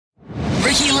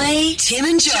Kylie, Tim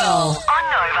and Joel on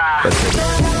Nova.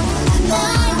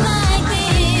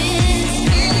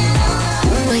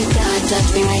 Oh my God,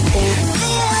 touch me right there.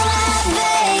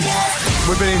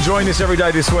 We've been enjoying this every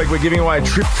day this week. We're giving away a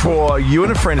trip for you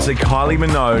and a friend to see Kylie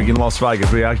Minogue in Las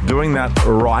Vegas. We are doing that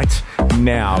right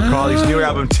now. Kylie's new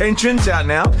album, Tension's out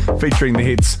now, featuring the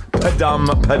hits Padum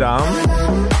Padum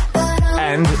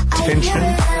and Tension.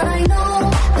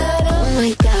 Oh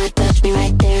my God, touch me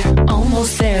right there.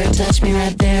 Almost there, touch me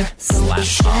right there. So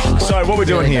what we're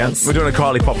doing here, we're doing a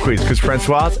Kylie pop quiz because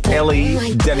Francoise, Ellie,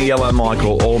 Daniela and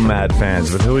Michael, all mad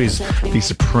fans. But who is the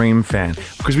supreme fan?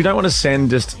 Because we don't want to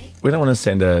send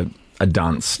a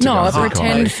dunce. To No, go a see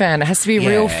pretend Kylie. fan. It has to be a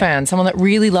real fan, someone that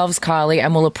really loves Kylie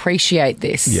and will appreciate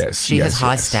this. Yes, She has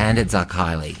high standards, our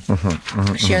Kylie.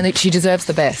 She deserves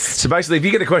the best. So basically, if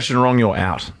you get a question wrong, you're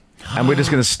out. And we're just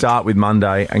going to start with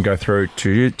Monday and go through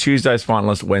to Tuesday's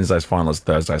finalist, Wednesday's finalist,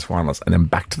 Thursday's finalist, and then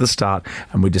back to the start.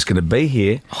 And we're just going to be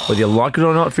here, whether you like it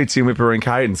or not, Fitzy, Whipper and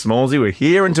Kate and Smallsy. We're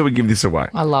here until we give this away.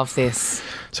 I love this.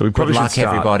 So we probably Good should luck, start.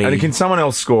 everybody. And can someone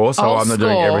else score so I'll I'm not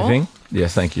doing score. everything?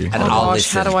 Yes, thank you. And Oh, I'll gosh,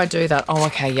 listen. how do I do that? Oh,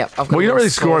 okay, yep. I've got Well, you're not a really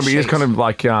score scoring, but you're just sheet. kind of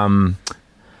like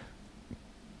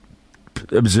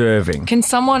observing. Can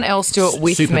someone else do it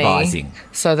with Supervising. me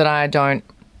so that I don't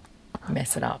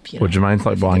mess it up? You know? Well, Jermaine's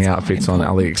like buying outfits on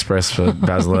AliExpress for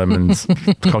Baz Luhrmann's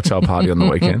cocktail party on the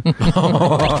weekend.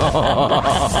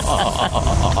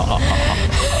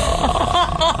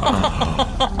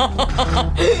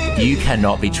 You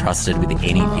cannot be trusted with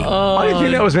anything. I didn't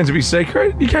think that was meant to be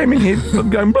secret. You came in here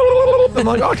going, blah, blah, blah, blah. I'm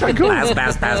like, okay, cool. Baz,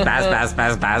 Baz, Baz, Baz, Baz,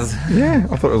 Baz, Baz. Yeah,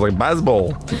 I thought it was like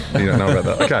Bazball. You don't know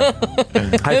about that.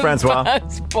 Okay. Hey, Francois.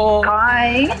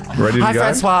 Hi. Ready to Hi, go?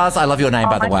 Francoise. I love your name,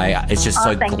 by the way. It's just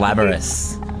so thank you.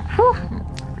 glamorous.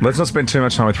 Let's not spend too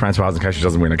much time with Francois in case she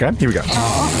doesn't win, okay? Here we go.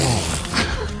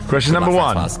 Question number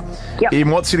one. Francoise. Yep. In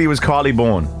what city was Kylie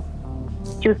born?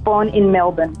 She was born in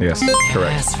Melbourne. Yes,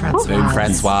 correct. Yes, Francois. Boom,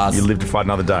 Francoise. You live to fight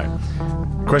another day.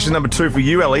 Question number two for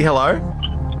you, Ellie. Hello.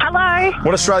 Hello.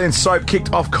 What Australian soap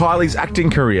kicked off Kylie's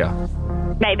acting career?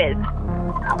 Neighbours.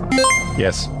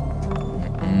 Yes.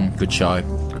 Good show.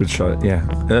 Good shot, yeah.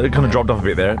 It kind of dropped off a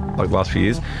bit there, like the last few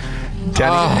years.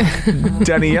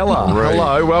 Daniela,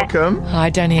 hello, welcome.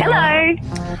 Hi, Danielle. Hello.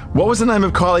 What was the name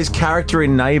of Kylie's character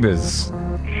in Neighbours?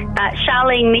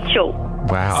 Charlene Mitchell.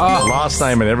 Wow, last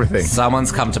name and everything.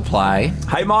 Someone's come to play.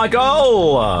 Hey,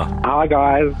 Michael! Hi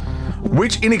guys,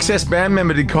 Which INXS band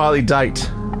member did Kylie date?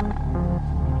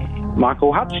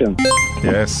 Michael Hutchins.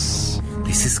 Yes.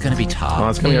 This is going to be tough. Oh,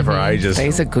 it's going to go for ages.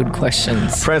 These are good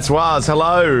questions. Francoise,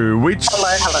 hello. Which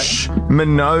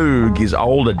Minogue is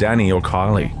older, Danny or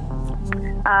Kylie?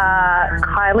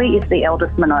 Kylie is the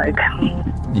eldest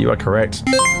Minogue. You are correct.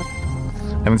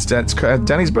 And it's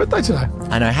Danny's birthday today.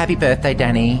 I know. Happy birthday,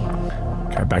 Danny.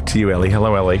 Go back to you, Ellie.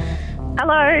 Hello, Ellie.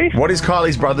 Hello. What is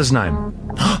Kylie's brother's name?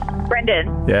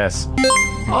 Brendan. Yes.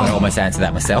 I almost answered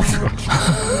that myself.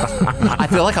 I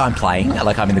feel like I'm playing,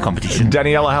 like I'm in the competition.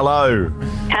 Daniela, hello.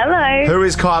 Hello. Who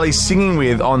is Kylie singing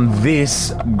with on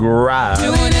this grab?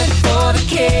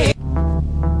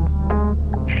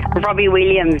 Robbie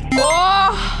Williams.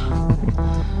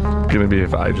 Gonna be here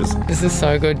for ages. This is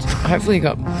so good. Hopefully you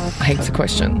got heaps of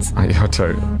questions. I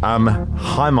too.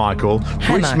 Hi, Michael.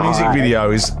 Which Michael. music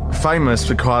video is famous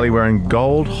for Kylie wearing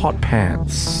gold hot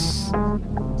pants?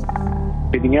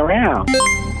 Spinning around.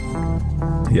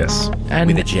 Yes. And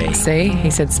With a G. See, he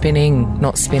said spinning,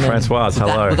 not spinning. Francoise,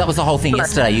 hello. That was the whole thing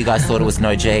yesterday. You guys thought it was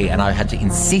no G, and I had to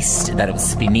insist that it was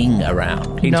spinning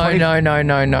around. No.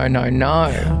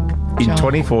 In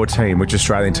 2014, which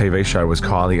Australian TV show was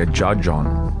Kylie a judge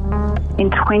on?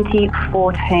 In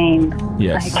 2014.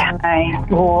 Yes. Okay.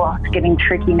 Oh, it's getting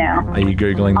tricky now. Are you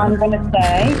Googling I'm that? going to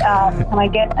say, can I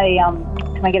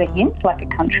get a hint, like a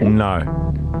country? No.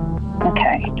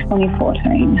 Okay,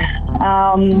 2014.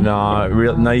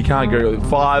 No, you can't Google it.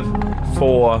 5,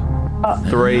 4,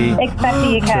 3, Expat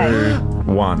the UK.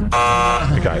 2, 1.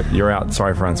 Okay, you're out.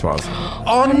 Sorry, Francoise.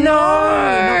 Oh no!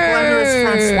 Not glamorous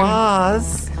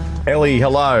Francoise. Ellie,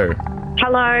 hello.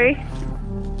 Hello.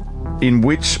 In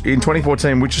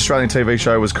 2014, which Australian TV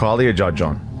show was Kylie a judge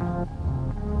on?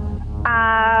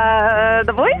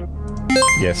 The Voice?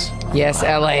 Yes. Yes,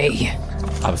 Ellie.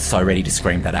 I was so ready to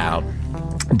scream that out.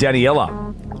 Daniela,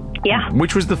 Yeah.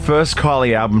 which was the first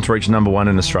Kylie album to reach number 1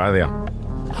 in Australia?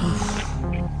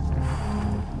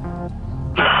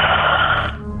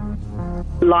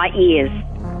 Light Years.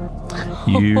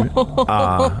 You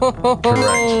are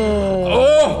correct.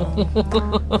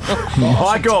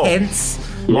 Michael, Hence,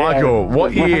 Michael,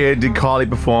 what year did Kylie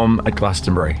perform at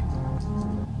Glastonbury?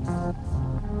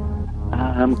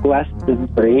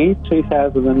 Glastonbury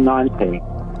 2019.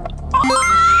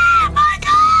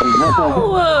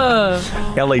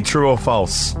 Ellie, true or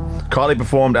false? Kylie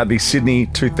performed at the Sydney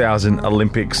 2000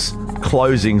 Olympics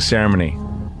closing ceremony.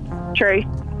 True.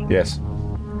 Yes.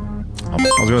 I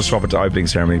was going to swap it to opening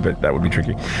ceremony, but that would be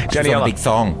tricky. She's on a Daniela. big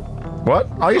song. What?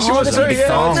 Oh, yes, she was that's too. a big Yeah,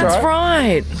 song. That's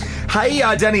right. Hey,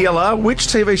 Daniela, which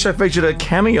TV show featured a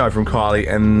cameo from Kylie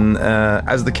and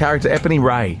as the character Epony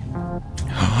Ray?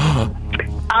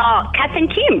 Kath and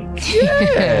Kim.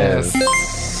 Yes.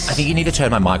 I think you need to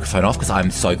turn my microphone off because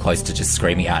I'm so close to just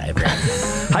screaming out everyone.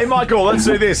 Hey, Michael, let's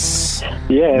do this.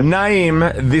 Yeah. Name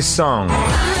this song.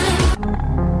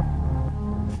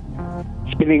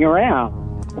 Spinning around.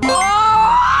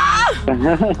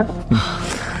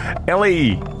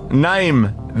 Ellie,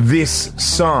 name this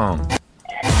song.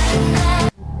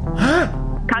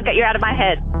 Can't get you out of my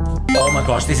head. Oh my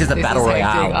gosh, this is a This battle is hectic.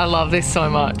 royale. I love this so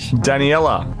much.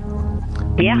 Daniela,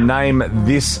 Yeah. name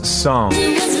this song.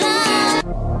 At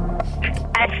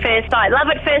first sight. Love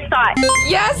at first sight.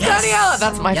 Yes, Daniela.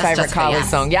 That's my Yes, favourite Jessica, Kylie yes.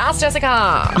 song. Yes,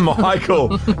 Jessica. Michael,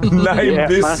 name Yeah,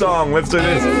 this man. song. Let's do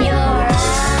this.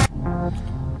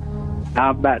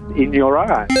 But in your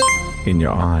eyes. In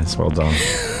your eyes. Well done.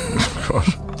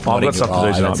 Gosh. I've got stuff to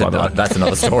do tonight, by the way. That's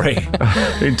another story.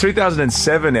 In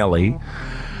 2007, Ellie,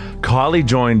 Kylie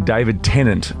joined David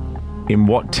Tennant in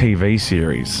what TV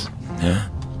series?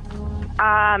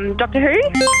 Doctor Who?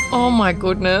 Oh my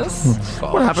goodness.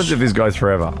 What happens if this goes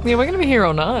forever? Yeah, we're going to be here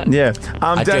all night. Yeah.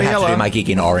 I do have to do Daniela, my gig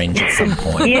in Orange at some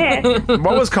point. Yeah.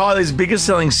 what was Kylie's biggest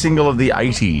selling single of the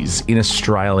 80s in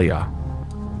Australia?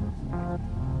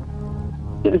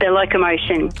 The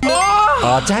Locomotion.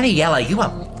 Oh, Daniela, you are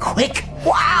quick.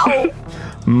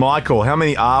 Michael, how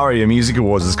many ARIA Music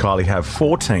Awards does Kylie have?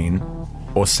 14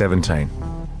 or 17?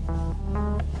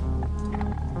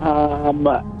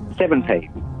 17.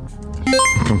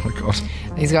 Oh my God.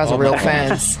 These guys are real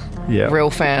fans. Yeah. Real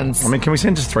fans. I mean, can we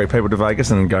send just 3 people to Vegas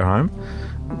and then go home?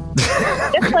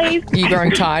 Yes, please. Are you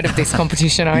growing tired of this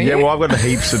competition, are you? Yeah, well, I've got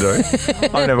heaps to do.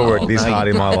 I've never worked this hard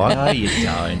in my life. No, you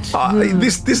don't.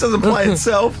 This doesn't play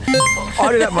itself. I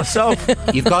do that myself.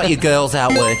 You've got your girls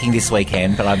out working this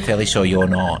weekend, but I'm fairly sure you're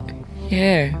not.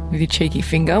 Yeah, with your cheeky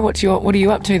finger. What are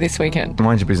you up to this weekend?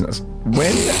 Mind your business.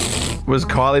 When was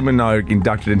Kylie Minogue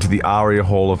inducted into the ARIA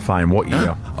Hall of Fame? What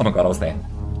year? Oh my God, I was there.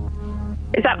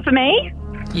 Is that for me?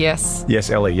 Yes. Yes,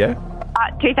 Ellie, yeah?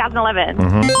 2011.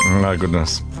 Oh,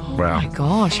 goodness. Wow. My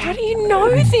gosh, how do you know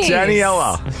this?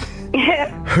 Daniela,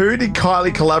 who did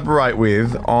Kylie collaborate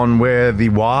with on Where the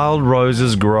Wild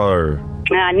Roses Grow?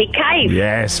 Nick Cave.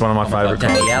 Yes, one of my favourite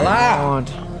Kylie. Daniela.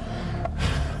 God.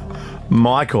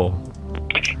 Michael,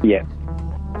 Yeah.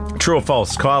 true or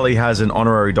false? Kylie has an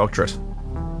honorary doctorate.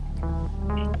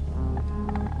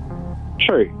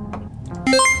 True.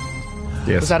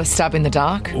 Yes. Was that a stab in the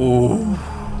dark?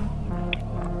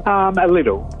 A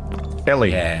little.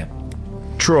 Ellie, Yeah.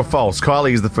 true or false?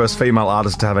 Kylie is the first female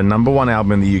artist to have a #1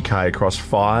 album in the UK across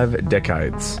 5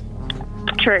 decades.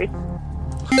 True.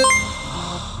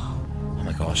 Oh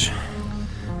my gosh.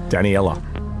 Daniela,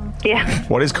 Yeah.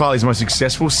 what is Kylie's most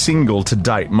successful single to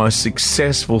date? Most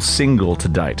successful single to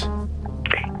date?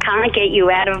 Can't get you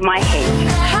out of my head.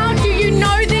 How do you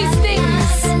know these things?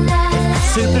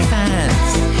 Super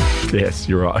fans. Yes,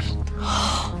 you're right.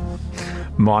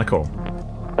 Michael,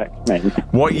 That's me.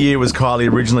 what year was Kylie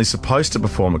originally supposed to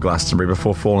perform at Glastonbury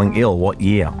before falling ill? What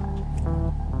year?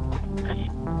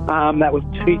 That was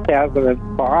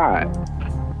 2005.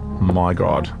 My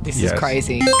God. This Yes. is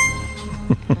crazy.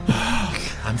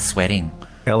 I'm sweating.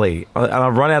 Ellie, and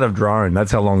I've run out of drone.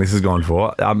 That's how long this has gone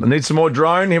for. I need some more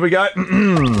drone. Here we go.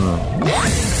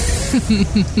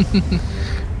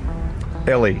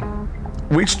 Ellie,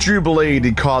 which Jubilee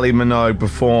did Kylie Minogue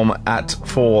perform at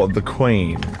for the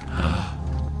Queen?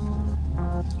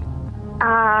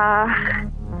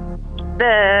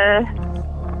 The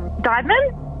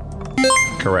Diamond?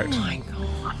 Correct.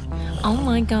 Oh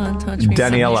my God, touch me.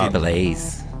 Daniela,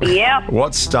 Jubilees. Yep.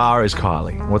 what star is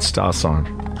Kylie? What star sign?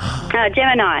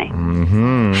 Gemini.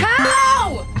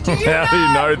 How? Do you How do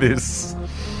you know this?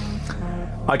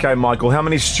 Okay, Michael, how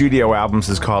many studio albums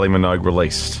has Kylie Minogue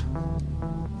released?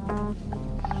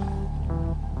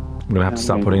 I'm going to have to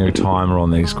start putting a timer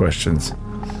on these questions.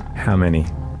 How many?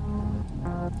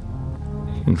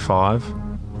 In 5,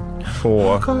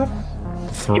 4,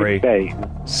 3,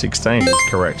 16 is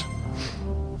correct.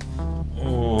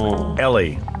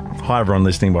 Ellie. Hi, everyone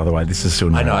listening, by the way. This is still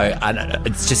new. I know.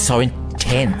 It's just so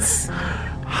intense.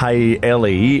 Hey,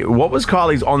 Ellie, what was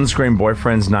Kylie's on-screen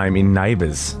boyfriend's name in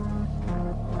Neighbours?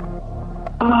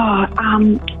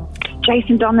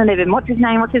 Jason Donovan. What's his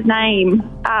name? We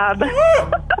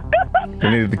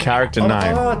needed the character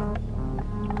name.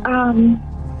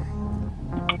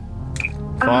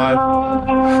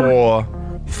 5, 4,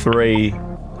 3, 2.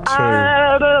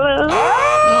 Sorry,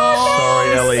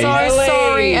 Ellie. So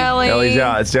sorry, Ellie. Ellie's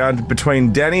out. It's down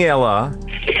between Daniela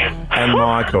and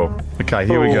Michael. Okay,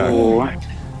 here we go.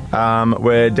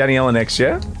 We're Daniela next,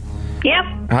 yeah? Yep.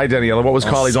 Hey, Daniela, what was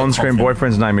Kylie's so on-screen confident.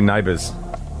 boyfriend's name in Neighbours?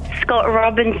 Scott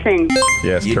Robinson.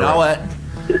 Yes, You correct. know it.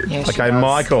 Yeah, she Okay, does.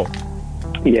 Michael,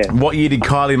 Yeah. what year did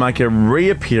Kylie make a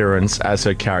reappearance as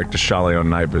her character Charlie on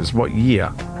Neighbours? What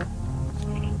year?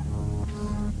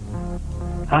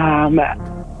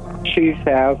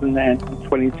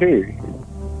 2022.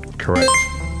 Correct.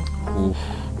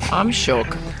 I'm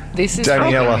shook. This is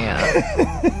Daniela.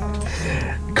 freaking me out.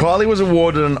 Kylie was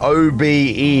awarded an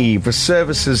OBE for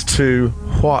services to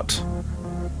what?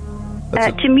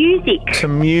 To music. To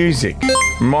music.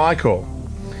 Michael,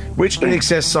 which In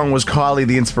Excess song was Kylie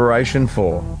the inspiration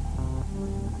for?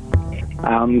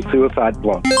 Suicide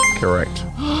Blonde. Correct.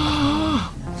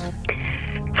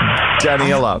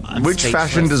 Daniela, I'm which speechless.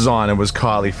 fashion designer was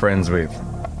Kylie friends with?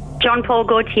 John Paul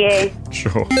Gaultier.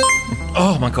 Sure.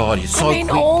 Oh my God, you're so I mean,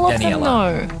 quick, all of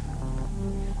Daniela. them,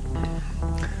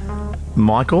 though.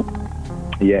 Michael,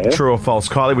 Yeah. true or false?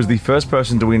 Kylie was the first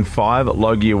person to win 5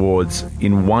 Logie Awards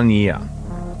in 1 year.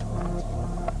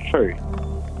 True.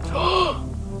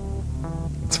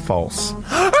 It's false.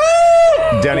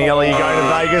 Daniela, you're going to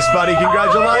Vegas, buddy.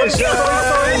 Congratulations.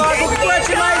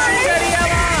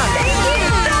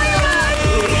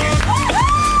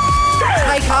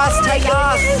 Take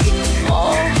us.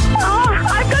 Oh,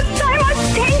 I've got so much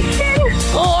tension.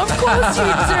 Oh, of course you do.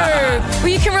 Well,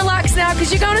 you can relax now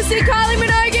because you're going to see Kylie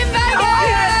Minogue in Vegas.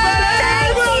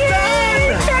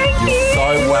 Thank you. So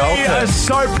We are welcome.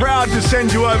 so proud to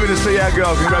send you over to see our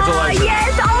girl. Congratulations.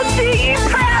 Yes, I'll do you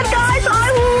proud, guys.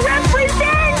 I will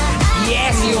represent.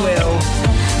 Yes, you will.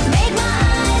 Make my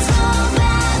eyes roll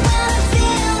back when I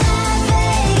feel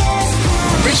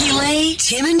like Vegas. Ricky Lee,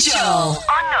 Tim and Joel.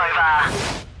 On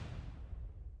Nova.